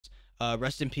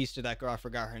Rest in peace to that girl. I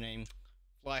forgot her name.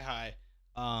 Fly high.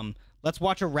 Let's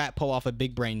watch a rat pull off a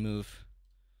big brain move.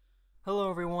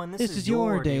 Hello everyone, this is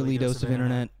your daily dose of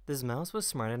internet. This mouse was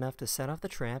smart enough to set off the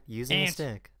trap using a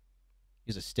stick.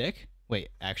 Use a stick? Wait,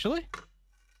 actually?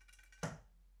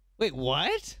 Wait,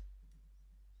 what?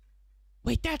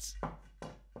 Wait, that's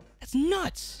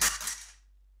nuts.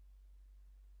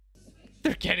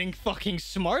 They're getting fucking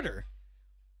smarter.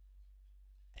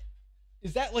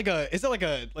 Is that like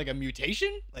a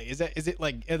mutation? Like is it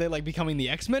like, are they like becoming the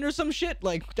X-Men or some shit?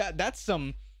 Like that's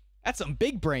some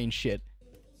big brain shit.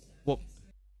 Well,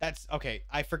 that's okay.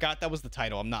 I forgot that was the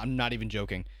title. I'm not even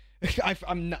joking.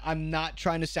 I'm not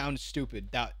trying to sound stupid.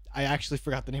 That I actually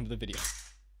forgot the name of the video.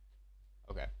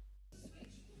 Okay.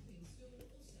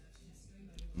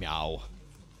 Meow.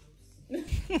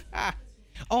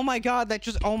 Oh my god,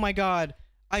 oh my god.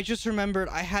 I just remembered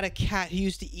I had a cat who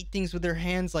used to eat things with her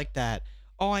hands like that.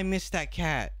 Oh, I missed that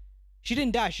cat. She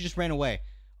didn't die, she just ran away.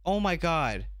 Oh my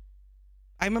god.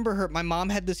 I remember my mom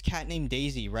had this cat named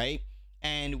Daisy, right?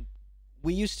 And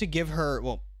we used to give her,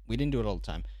 well, we didn't do it all the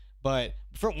time, but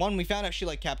for one, we found out she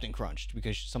liked Captain Crunch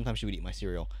because sometimes she would eat my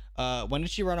cereal. When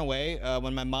did she run away?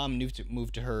 When my mom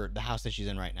moved to the house that she's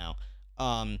in right now.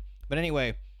 But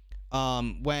anyway,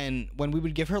 when we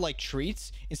would give her like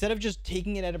treats, instead of just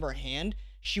taking it out of her hand,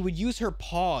 she would use her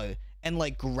paw and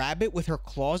like grab it with her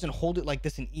claws and hold it like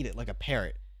this and eat it like a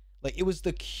parrot. Like it was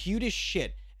the cutest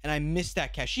shit. And I missed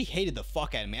that cat. She hated the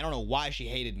fuck out of me. I don't know why she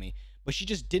hated me, but she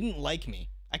just didn't like me.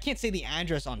 I can't say the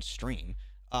address on stream.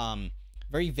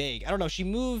 Very vague. I don't know. She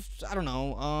moved, I don't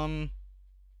know,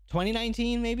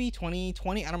 2019 maybe,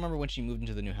 2020. I don't remember when she moved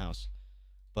into the new house.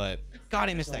 But God,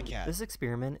 I missed that cat. This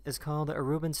experiment is called a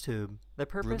Rubens tube. The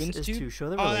purpose is to show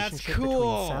the Oh, relationship that's cool.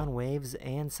 between sound waves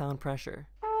and sound pressure.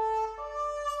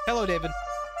 Hello, David.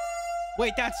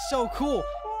 Wait, that's so cool.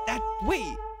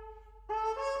 Wait.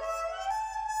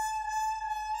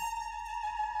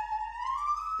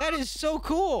 That is so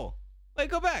cool. Wait,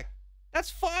 go back.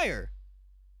 That's fire.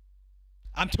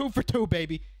 I'm 2 for 2,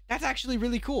 baby. That's actually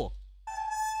really cool.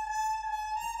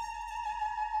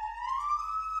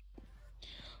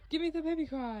 Give me the baby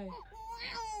cry.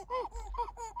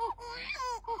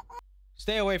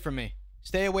 Stay away from me.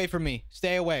 Stay away from me.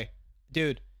 Stay away.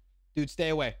 Dude, stay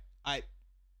away.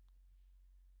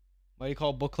 What do you call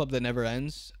a book club that never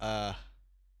ends? I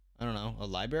don't know. A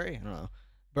library? I don't know.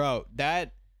 Bro,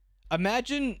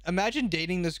 imagine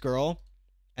dating this girl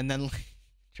and then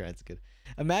try it's good.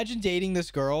 Imagine dating this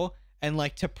girl and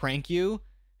like to prank you.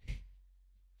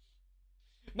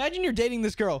 Imagine you're dating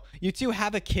this girl. You two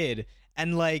have a kid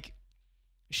and like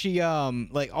she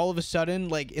like all of a sudden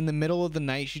like in the middle of the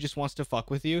night she just wants to fuck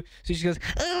with you. So she goes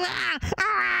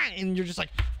and you're just like,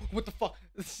 what the fuck?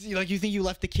 Like you think you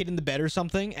left the kid in the bed or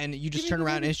something and you just turn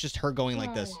around and it's just her going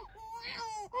like this.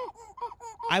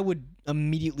 I would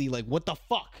immediately like, what the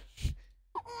fuck?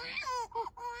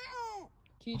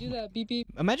 Can you do that beep beep?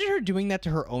 Imagine her doing that to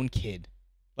her own kid.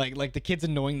 Like the kid's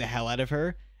annoying the hell out of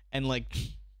her and like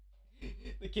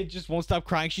the kid just won't stop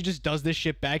crying. She just does this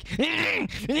shit back. And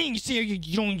then you see her, you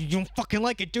don't fucking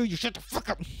like it, dude. You shut the fuck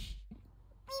up.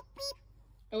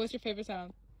 Oh, what's your favorite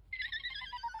sound?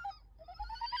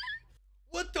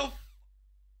 What the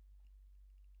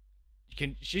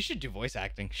she should do voice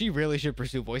acting. She really should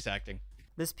pursue voice acting.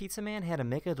 This pizza man had to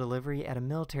make a delivery at a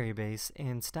military base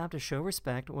and stopped to show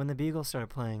respect when the bugle started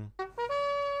playing.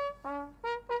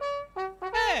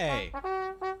 Hey!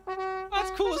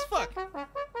 That's cool as fuck.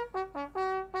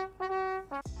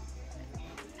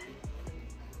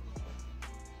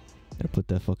 Gotta put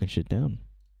that fucking shit down.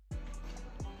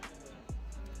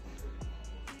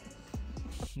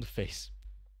 The face.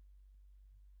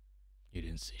 You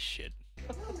didn't say shit.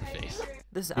 The face.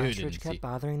 This ostrich kept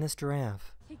bothering this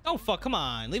giraffe. Oh fuck, come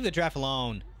on. Leave the giraffe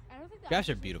alone. Giraffes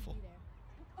are beautiful.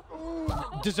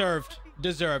 Deserved.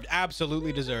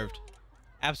 Absolutely deserved.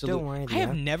 Absolutely. Don't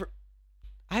worry,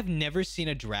 I've never seen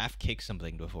a giraffe kick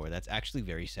something before. That's actually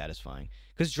very satisfying.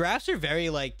 Because giraffes are very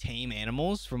like tame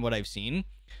animals from what I've seen.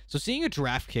 So seeing a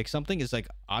giraffe kick something is like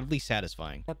oddly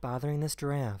satisfying. Kept bothering this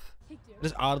giraffe. It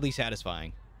is oddly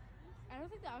satisfying. I don't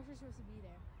think the ostrich is supposed to be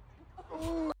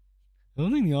there. I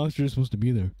don't think the ostrich is supposed to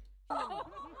be there.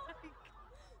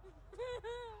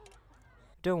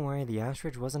 Don't worry, the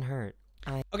ostrich wasn't hurt.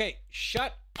 Okay,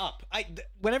 shut up.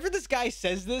 Whenever this guy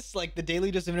says this, like the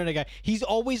Daily Dose of Internet guy, he's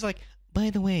always like, by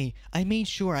the way, I made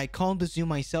sure I called the zoo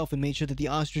myself and made sure that the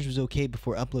ostrich was okay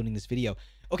before uploading this video.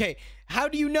 Okay, how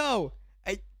do you know?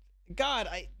 God,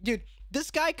 dude, this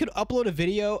guy could upload a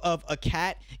video of a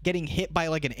cat getting hit by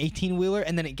like an 18-wheeler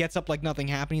and then it gets up like nothing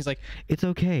happened. He's like, it's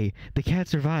okay. The cat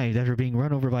survived after being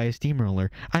run over by a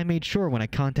steamroller. I made sure when I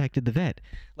contacted the vet.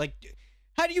 Like,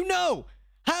 how do you know?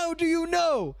 How do you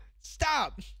know?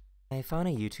 Stop. I found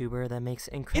a YouTuber that makes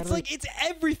incredible. It's like, it's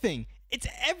everything. It's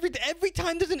everything. Every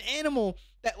time there's an animal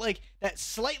that like that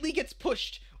slightly gets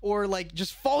pushed or like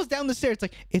just falls down the stairs, it's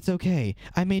like, it's okay.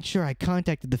 I made sure I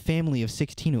contacted the family of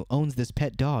 16 who owns this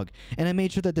pet dog, and I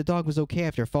made sure that the dog was okay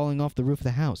after falling off the roof of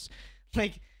the house.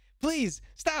 Like, please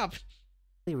stop.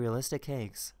 realistic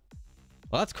cakes.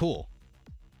 Well, that's cool.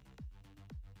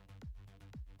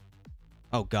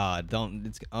 Oh God, don't.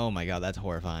 It's, oh my God, that's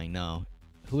horrifying. No,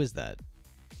 who is that?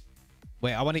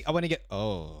 Wait, I want to get.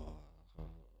 Oh.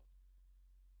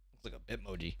 Looks like a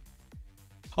Bitmoji.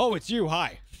 Oh, it's you.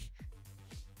 Hi.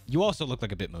 You also look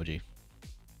like a Bitmoji.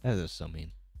 That is so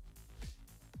mean.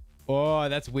 Oh,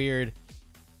 that's weird.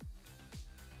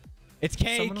 It's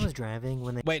cake. Someone was driving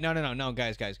when they. Wait, no,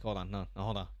 guys, hold on. No,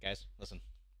 hold on. Guys, listen.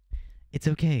 It's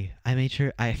okay. I made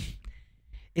sure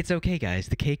It's okay, guys.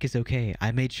 The cake is okay.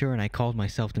 I made sure and I called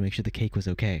myself to make sure the cake was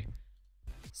okay.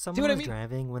 Someone was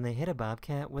driving when they hit a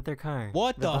bobcat with their car.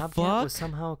 What the bobcat fuck? was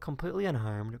somehow completely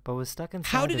unharmed, but was stuck inside.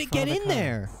 How did it get in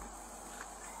there?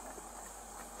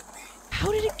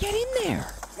 How did it get in there?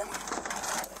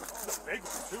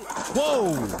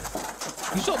 Whoa!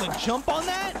 You saw the jump on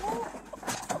that?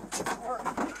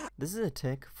 This is a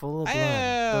tick full of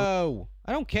blood. Oh!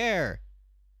 I don't care.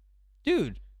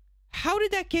 Dude, how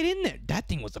did that get in there? That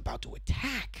thing was about to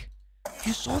attack.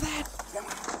 You saw that?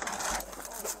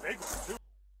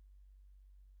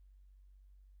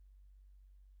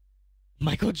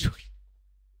 Michael Jordan.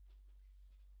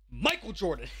 Michael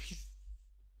Jordan.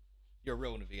 You're a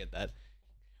real one if you get that.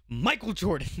 Michael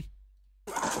Jordan.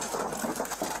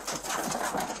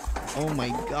 Oh my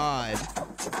God.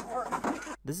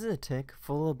 This is a tick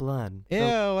full of blood. Ew,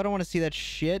 I don't want to see that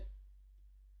shit.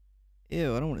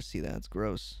 Ew, I don't want to see that. It's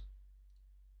gross.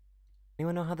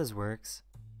 Anyone know how this works?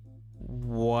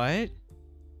 What?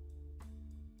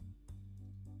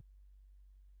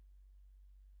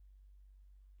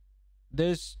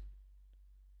 There's...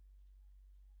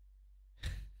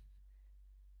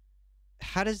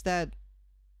 How does that...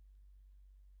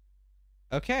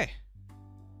 Okay.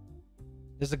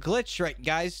 There's a glitch, right,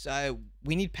 guys?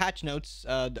 We need patch notes.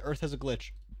 The Earth has a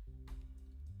glitch.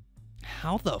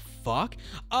 How the fuck?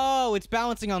 Oh, it's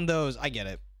balancing on those. I get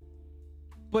it.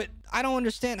 But I don't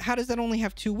understand. How does that only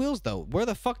have 2 wheels, though? Where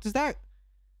the fuck does that...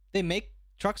 They make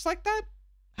trucks like that?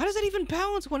 How does that even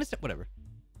balance when it's... Whatever.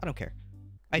 I don't care.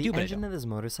 I do, but I don't. The engine of this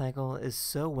motorcycle is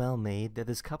so well made that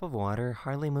this cup of water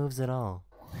hardly moves at all.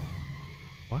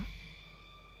 What?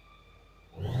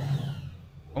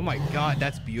 Oh my God,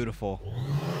 that's beautiful.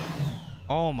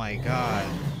 Oh my God.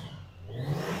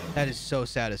 That is so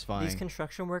satisfying. These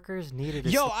construction workers needed a...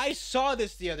 Yo, I saw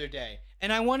this the other day,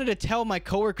 and I wanted to tell my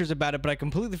coworkers about it, but I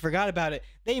completely forgot about it.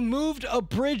 They moved a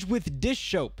bridge with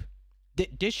dish soap.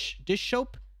 Dish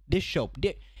soap? Dish soap.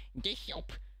 Dish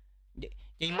soap.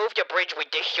 They moved a bridge with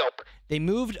dish soap. They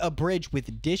moved a bridge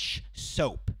with dish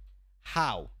soap.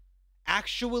 How?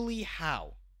 Actually,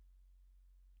 how?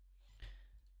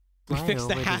 We fixed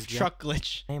the half-truck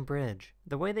glitch. And bridge.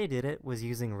 The way they did it was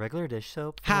using regular dish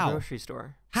soap from How? the grocery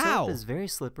store. How? Soap is very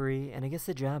slippery, and it gets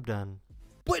the job done.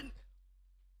 What?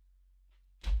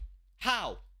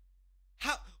 How?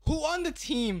 How? Who on the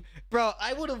team? Bro,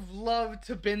 I would have loved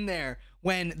to have been there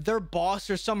when their boss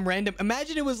or some random...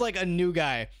 Imagine it was like a new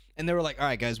guy. And they were like, all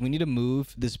right, guys, we need to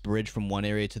move this bridge from one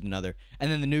area to another.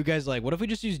 And then the new guy's like, what if we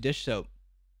just use dish soap?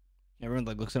 Everyone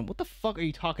like looks at him, what the fuck are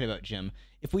you talking about, Jim?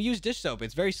 If we use dish soap,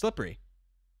 it's very slippery.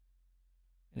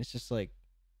 And it's just like,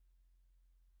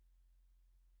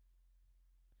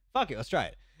 fuck it, let's try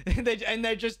it.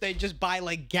 they just buy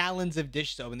like gallons of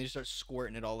dish soap and they just start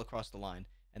squirting it all across the line.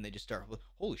 And they just start,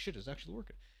 holy shit, it's actually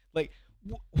working. Like,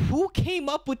 who came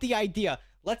up with the idea?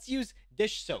 Let's use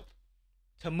dish soap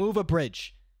to move a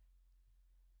bridge.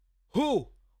 Who?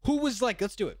 Who was like,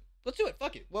 let's do it. Let's do it.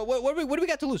 Fuck it. What do we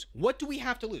got to lose? What do we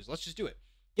have to lose? Let's just do it.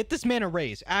 Get this man a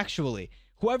raise. Actually,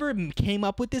 whoever came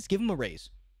up with this, give him a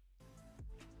raise.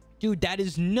 Dude, that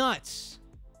is nuts.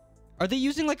 Are they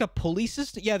using like a pulley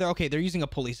system? Yeah, they're using a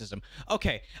pulley system.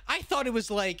 Okay, I thought it was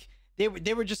like they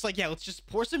were just like, yeah, let's just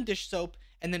pour some dish soap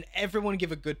and then everyone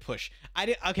give a good push.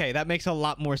 Okay, that makes a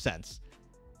lot more sense.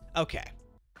 Okay.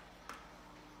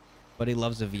 Buddy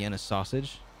loves a Vienna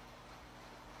sausage.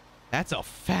 That's a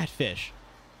fat fish.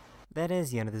 That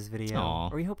is the end of this video.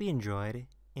 Aww. We hope you enjoyed,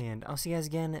 and I'll see you guys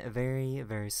again very,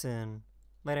 very soon.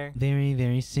 Later. Very,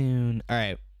 very soon. All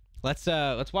right, let's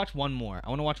watch one more. I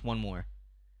want to watch one more.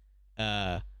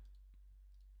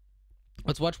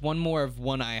 Let's watch one more of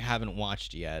one I haven't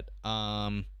watched yet.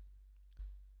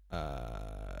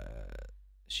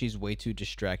 She's way too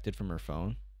distracted from her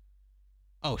phone.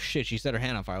 Oh shit, she set her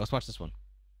hand on fire. Let's watch this one.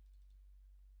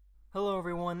 Hello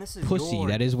everyone, this is Pussy, your...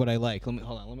 that is what I like. Hold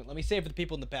on, let me say it for the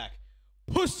people in the back.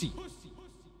 Pussy.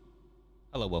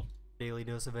 Hello, Will. Daily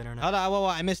dose of internet. Hold on, whoa,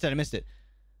 I missed it.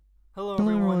 Hello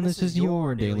everyone, this is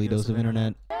your daily dose of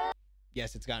internet.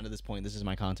 Yes, it's gotten to this point. This is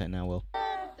my content now, Will.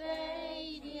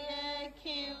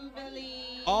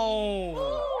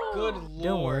 Oh, good lord.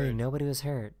 Don't worry, nobody was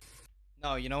hurt.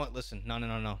 No, you know what? Listen. No.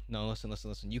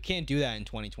 Listen. You can't do that in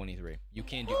 2023. You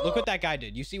can't do... Look what that guy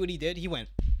did. You see what he did? He went...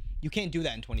 You can't do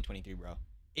that in 2023, bro.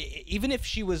 Even if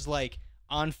she was, like,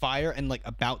 on fire and, like,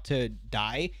 about to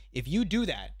die, if you do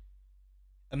that,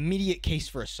 immediate case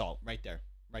for assault right there.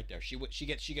 Right there. She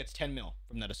gets 10 mil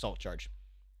from that assault charge.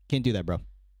 Can't do that, bro.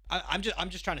 I'm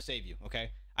just trying to save you, okay?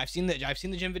 I've seen the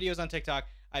gym videos on TikTok.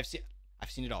 I've seen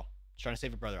it all. Just trying to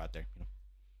save a brother out there, you know.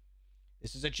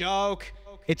 This is a joke.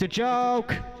 It's a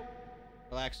joke.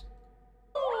 Relax.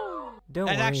 Don't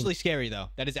That's worry. actually scary, though.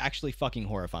 That is actually fucking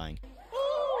horrifying.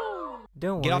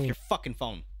 Don't Get worry. off your fucking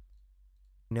phone.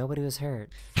 Nobody was hurt.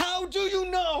 How do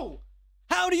you know?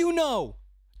 How do you know?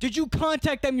 Did you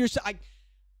contact them yourself?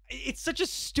 It's such a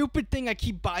stupid thing I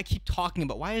keep talking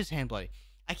about. Why is his hand bloody?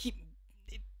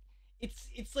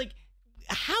 It's like,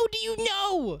 how do you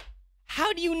know?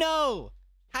 How do you know?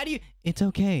 How do you... It's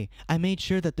okay. I made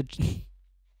sure that the...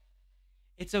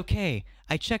 It's okay.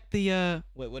 I checked the,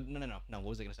 Wait, no. What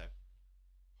was I gonna say?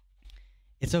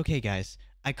 It's okay, guys.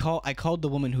 I called the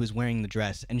woman who was wearing the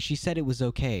dress, and she said it was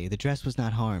okay. The dress was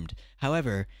not harmed.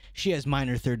 However, she has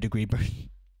minor third-degree burn.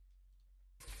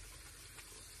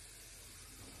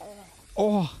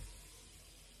 Oh.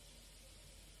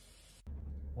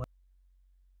 What?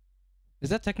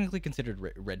 Is that technically considered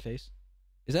red face?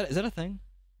 Is that a thing?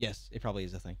 Yes, it probably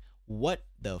is a thing. What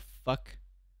the fuck?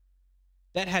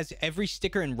 That has every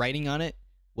sticker and writing on it.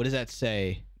 What does that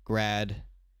say? Grad.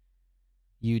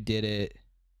 You did it.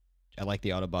 I like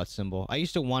the Autobot symbol. I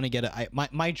used to want to get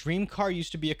my dream car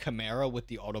used to be a Camaro with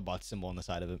the Autobot symbol on the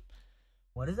side of it.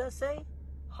 What does that say?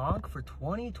 Honk for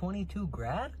 2022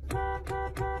 grad?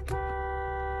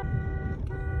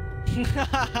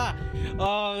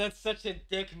 Oh, that's such a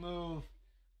dick move.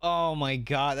 Oh my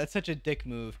god, that's such a dick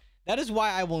move. That is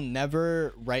why I will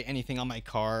never write anything on my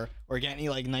car or get any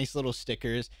like nice little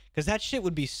stickers, because that shit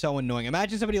would be so annoying.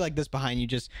 Imagine somebody like this behind you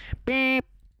just beep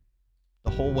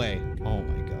the whole way. Oh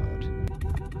my god.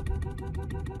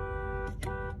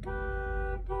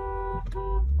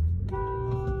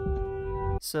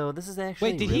 So this is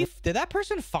actually... Wait, did that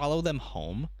person follow them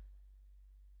home?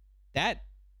 That...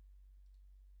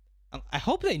 I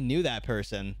hope they knew that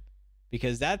person,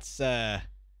 because that's kind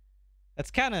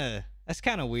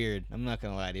of weird. I'm not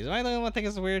gonna lie to you. Am I the only one think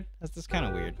it's weird? That's kind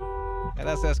of weird.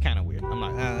 That's kind of weird.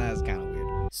 That's kind of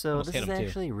weird. So Almost this hit is him, too.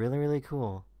 actually really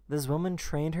cool. This woman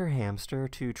trained her hamster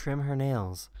to trim her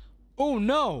nails. Oh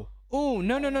no! Oh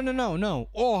no!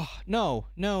 Oh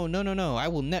no! I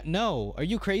will no. Are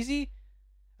you crazy?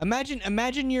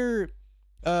 Imagine your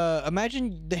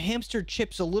imagine the hamster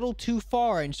chips a little too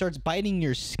far and starts biting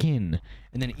your skin,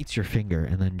 and then it eats your finger,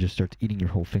 and then just starts eating your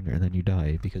whole finger, and then you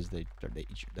die because they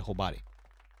eat the whole body.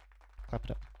 Clap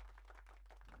it up.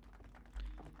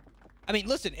 I mean,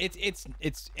 listen, it's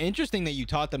interesting that you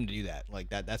taught them to do that. Like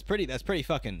that's pretty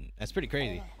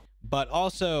crazy. But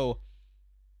also,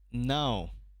 no.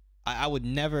 I would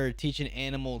never teach an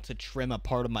animal to trim a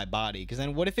part of my body, because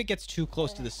then what if it gets too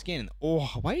close to the skin? Oh,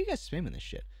 why are you guys spamming this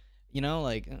shit? You know,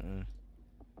 like,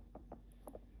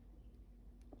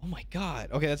 oh my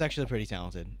god. Okay, that's actually pretty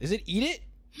talented. Is it eat it?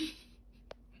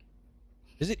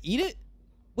 Does it eat it?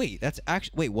 Wait, that's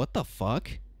actually... Wait, what the fuck?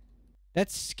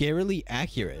 That's scarily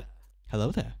accurate.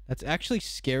 Hello there. That's actually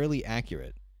scarily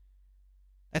accurate.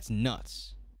 That's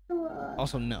nuts.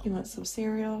 Also, no. You want some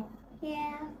cereal?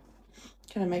 Yeah.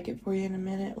 Can I make it for you in a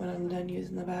minute when I'm done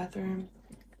using the bathroom?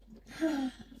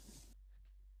 The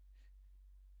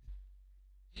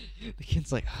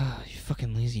kid's like, oh, you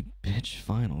fucking lazy bitch.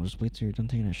 Fine, I'll just wait till you're done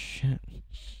taking a shit.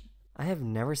 I have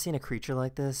never seen a creature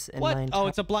like this in What? my Oh,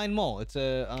 it's a blind mole. It's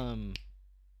a,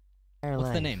 entire what's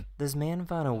life. the name? This man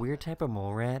found a weird type of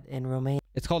mole rat in Romania.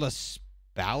 It's called a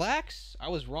spalax? I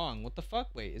was wrong. What the fuck?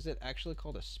 Wait, is it actually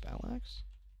called a spalax?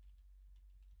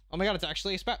 Oh my god, it's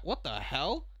actually a what the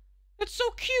hell? It's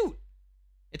so cute!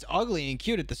 It's ugly and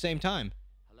cute at the same time.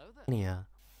 Yeah.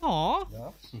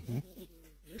 Aww.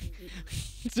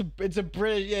 it's a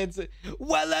British, yeah, it's a,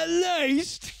 well, at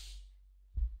least.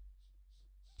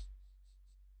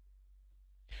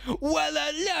 Well,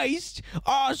 at least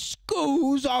our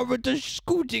schools are at the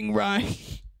scooting ride.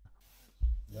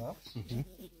 Yeah.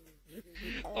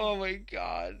 Oh my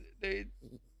god. They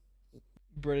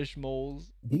British moles.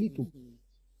 Dito.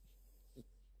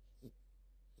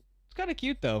 It's kind of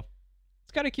cute though.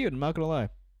 It's kind of cute. I'm not gonna lie.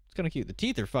 It's kind of cute. The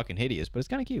teeth are fucking hideous, but it's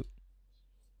kind of cute.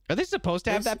 Are they supposed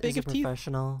to have that big of teeth?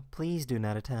 Professional. Please do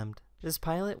not attempt. This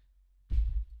pilot.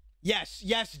 Yes,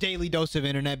 yes, daily dose of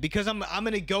internet, because I'm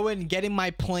gonna go in and get in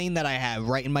my plane that I have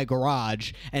right in my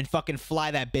garage and fucking fly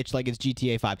that bitch like it's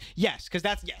GTA 5. Yes, because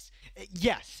that's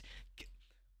yes.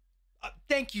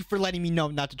 Thank you for letting me know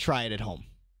not to try it at home.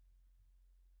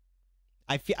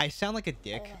 I sound like a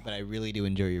dick, but I really do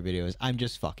enjoy your videos. I'm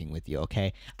just fucking with you,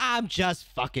 okay? I'm just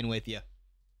fucking with you.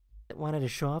 Wanted to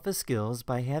show off his skills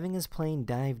by having his plane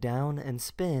dive down and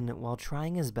spin while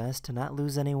trying his best to not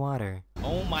lose any water.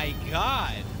 Oh my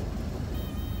god.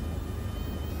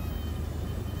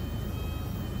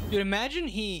 Dude, imagine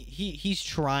he's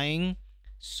trying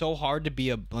so hard to be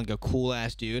a cool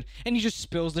ass dude, and he just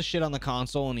spills the shit on the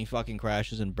console and he fucking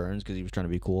crashes and burns because he was trying to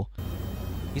be cool.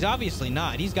 He's obviously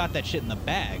not. He's got that shit in the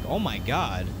bag. Oh my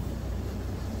god.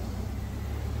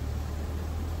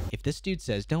 If this dude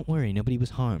says, "Don't worry, nobody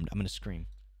was harmed," I'm gonna scream.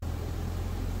 I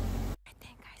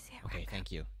think I see it. Okay,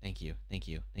 thank you, thank you, thank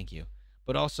you, thank you.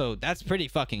 But also, that's pretty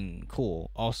fucking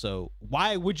cool. Also,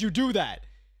 why would you do that?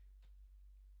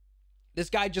 This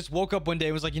guy just woke up one day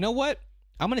and was like, you know what?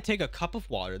 I'm gonna take a cup of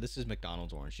water. This is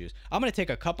McDonald's orange juice. I'm gonna take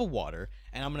a cup of water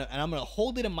and I'm gonna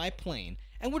hold it in my plane,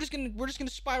 and we're just gonna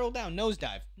spiral down,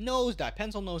 nosedive,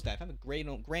 pencil nosedive, have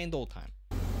a grand old time.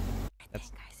 I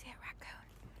think I see a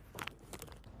raccoon.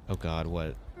 Oh God,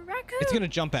 what? A raccoon. It's gonna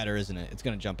jump at her, isn't it? It's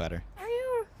gonna jump at her. Are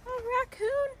you a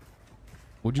raccoon?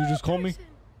 Would you just call me? Person.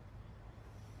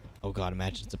 Oh God,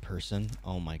 imagine it's a person.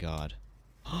 Oh my God.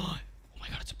 Oh my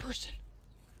God, it's a person.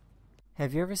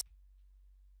 Have you ever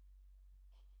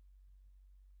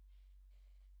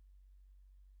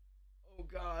Oh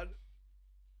God.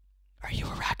 Are you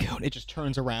a raccoon? It just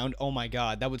turns around. Oh my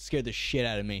God, that would scare the shit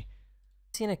out of me.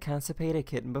 seen a constipated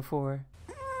kitten before?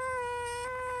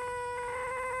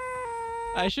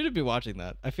 I shouldn't be watching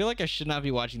that. I feel like I should not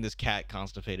be watching this cat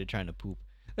constipated trying to poop.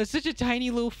 That's such a tiny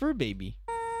little fur baby.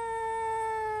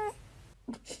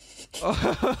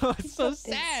 Oh, it's so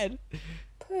sad.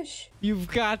 Push. You've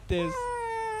got this.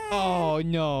 Oh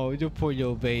no, the poor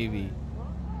little baby.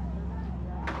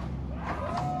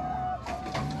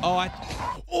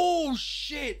 Oh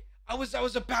shit! I was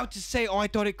about to say. Oh, I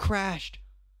thought it crashed.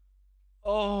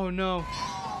 Oh no.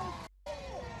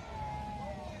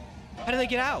 How did they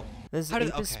get out? This How did?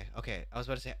 ape is Okay. I was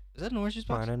about to say. Is that an orange juice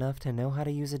box? smart enough to know how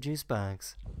to use a juice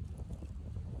box.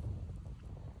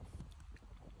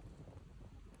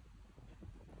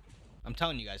 I'm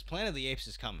telling you guys, Planet of the Apes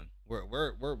is coming. We're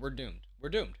doomed. We're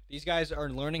doomed. These guys are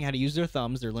learning how to use their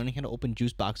thumbs. They're learning how to open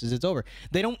juice boxes. It's over.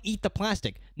 They don't eat the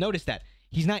plastic. Notice that.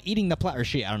 He's not eating the or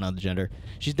she. I don't know the gender.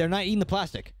 They're not eating the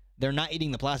plastic. They're not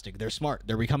eating the plastic. They're smart.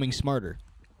 They're becoming smarter.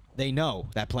 They know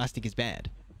that plastic is bad.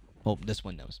 Well, this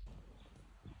one knows.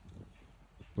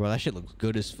 Bro, that shit looks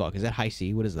good as fuck. Is that high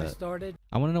C? What is I that? started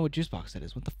I want to know what juice box that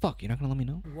is. What the fuck? You're not gonna let me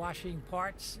know? washing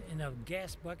parts in a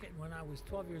gas bucket when I was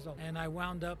 12 years old. And I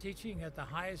wound up teaching at the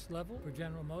highest level for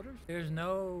General Motors. There's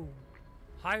no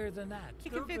higher than that. He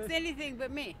can fix anything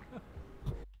but me.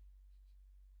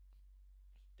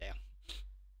 Damn.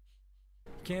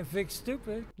 Can't fix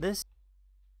stupid. This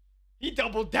He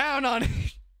doubled down on it.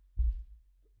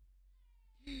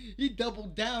 He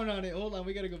doubled down on it. Hold on,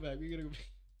 we gotta go back.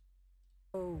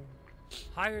 Oh,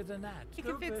 higher than that. He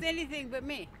can fix anything but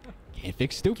me. Can't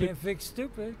fix stupid. Can't fix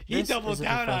stupid. He This doubled is a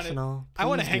down on it. professional. I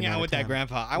want to Please hang do out not with that attempt.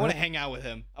 grandpa. I want to What? hang out with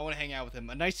him.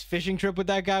 A nice fishing trip with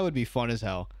that guy would be fun as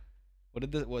hell.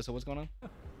 So what's going on?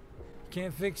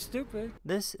 Can't fix stupid.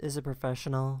 This is a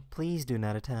professional. Please do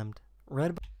not attempt.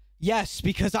 Red Yes,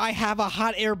 because I have a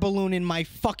hot air balloon in my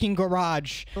fucking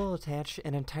garage. Bull will attach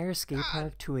an entire skate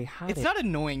park to a hot It's air. not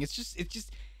annoying. It's just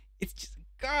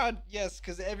God, yes,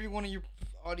 because every one of your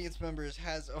audience members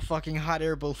has a fucking hot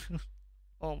air balloon.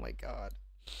 Oh my God.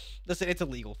 Listen, it's a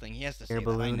legal thing. He has to say air that.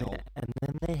 I balloon, know. and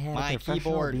then they had My a professional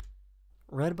keyboard.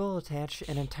 Red Bull attached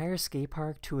an entire skate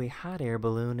park to a hot air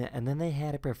balloon, and then they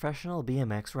had a professional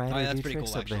BMX rider Oh, yeah, that's do pretty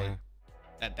tricks cool, up actually.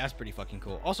 there. That's pretty fucking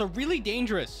cool. Also, really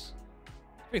dangerous.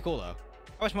 Pretty cool though.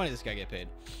 How much money does this guy get paid?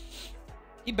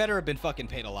 He better have been fucking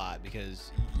paid a lot,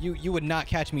 because you would not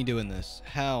catch me doing this.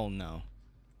 Hell no.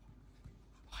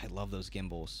 I love those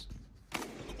gimbals.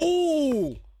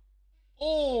 Oh!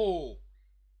 Oh!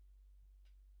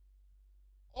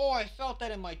 Oh, I felt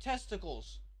that in my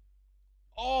testicles.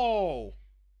 Oh!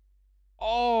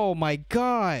 Oh my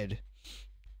God.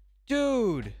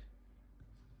 Dude.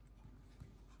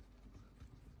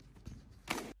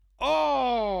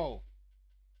 Oh.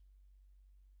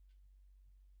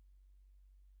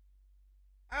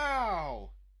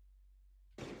 Ow.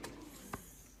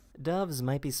 Doves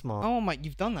might be small, Oh my,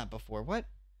 you've done that before. What?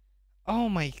 Oh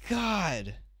my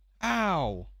god.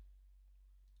 Ow.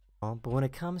 but when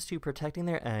it comes to protecting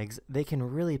their eggs, they can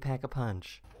really pack a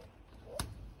punch.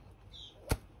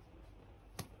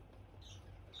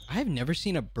 I've never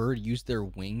seen a bird use their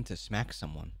wing to smack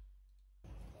someone.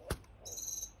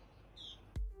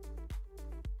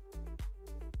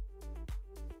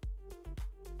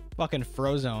 Fucking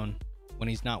Frozone when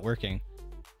he's not working.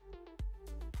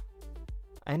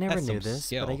 I never That's knew some this,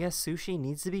 skill. but I guess sushi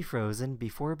needs to be frozen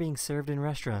before being served in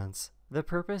restaurants. The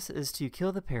purpose is to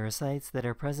kill the parasites that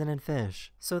are present in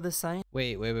fish. So the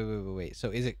Wait.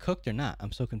 So is it cooked or not?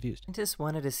 I'm so confused. scientists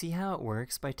wanted to see how it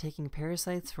works by taking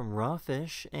parasites from raw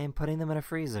fish and putting them in a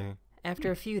freezer. After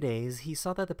a few days, he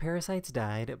saw that the parasites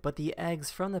died, but the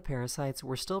eggs from the parasites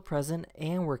were still present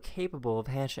and were capable of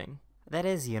hatching. That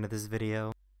is the end of this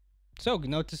video. So,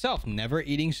 note to self, never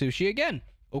eating sushi again.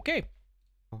 Okay.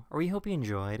 We hope you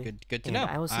enjoyed. Good to and know.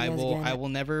 I will see you guys again. I will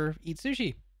never eat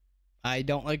sushi. I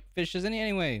don't like fishes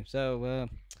anyway. So,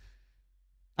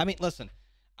 I mean, listen.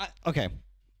 Okay.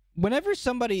 Whenever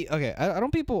somebody, okay, I don't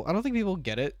think people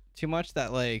get it too much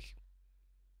that like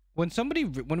when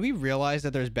we realize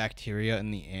that there's bacteria in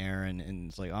the air and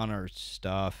it's like on our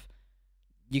stuff,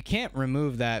 you can't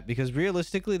remove that because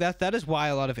realistically that is why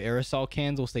a lot of aerosol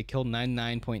cans will say kill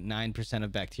 99.9%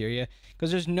 of bacteria because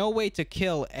there's no way to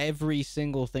kill every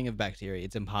single thing of bacteria.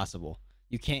 It's impossible.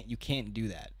 You can't do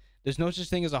that. There's no such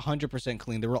thing as 100%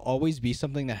 clean. There will always be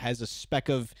something that has a speck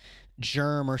of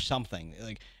germ or something.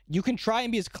 Like you can try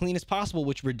and be as clean as possible,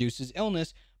 which reduces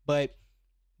illness, but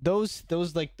those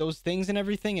things and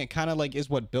everything, it kind of like is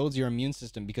what builds your immune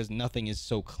system because nothing is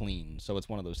so clean. So it's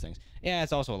one of those things. Yeah,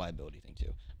 it's also a liability thing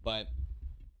too. But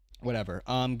whatever.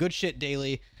 Good shit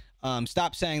daily.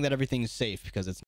 Stop saying that everything is safe because it's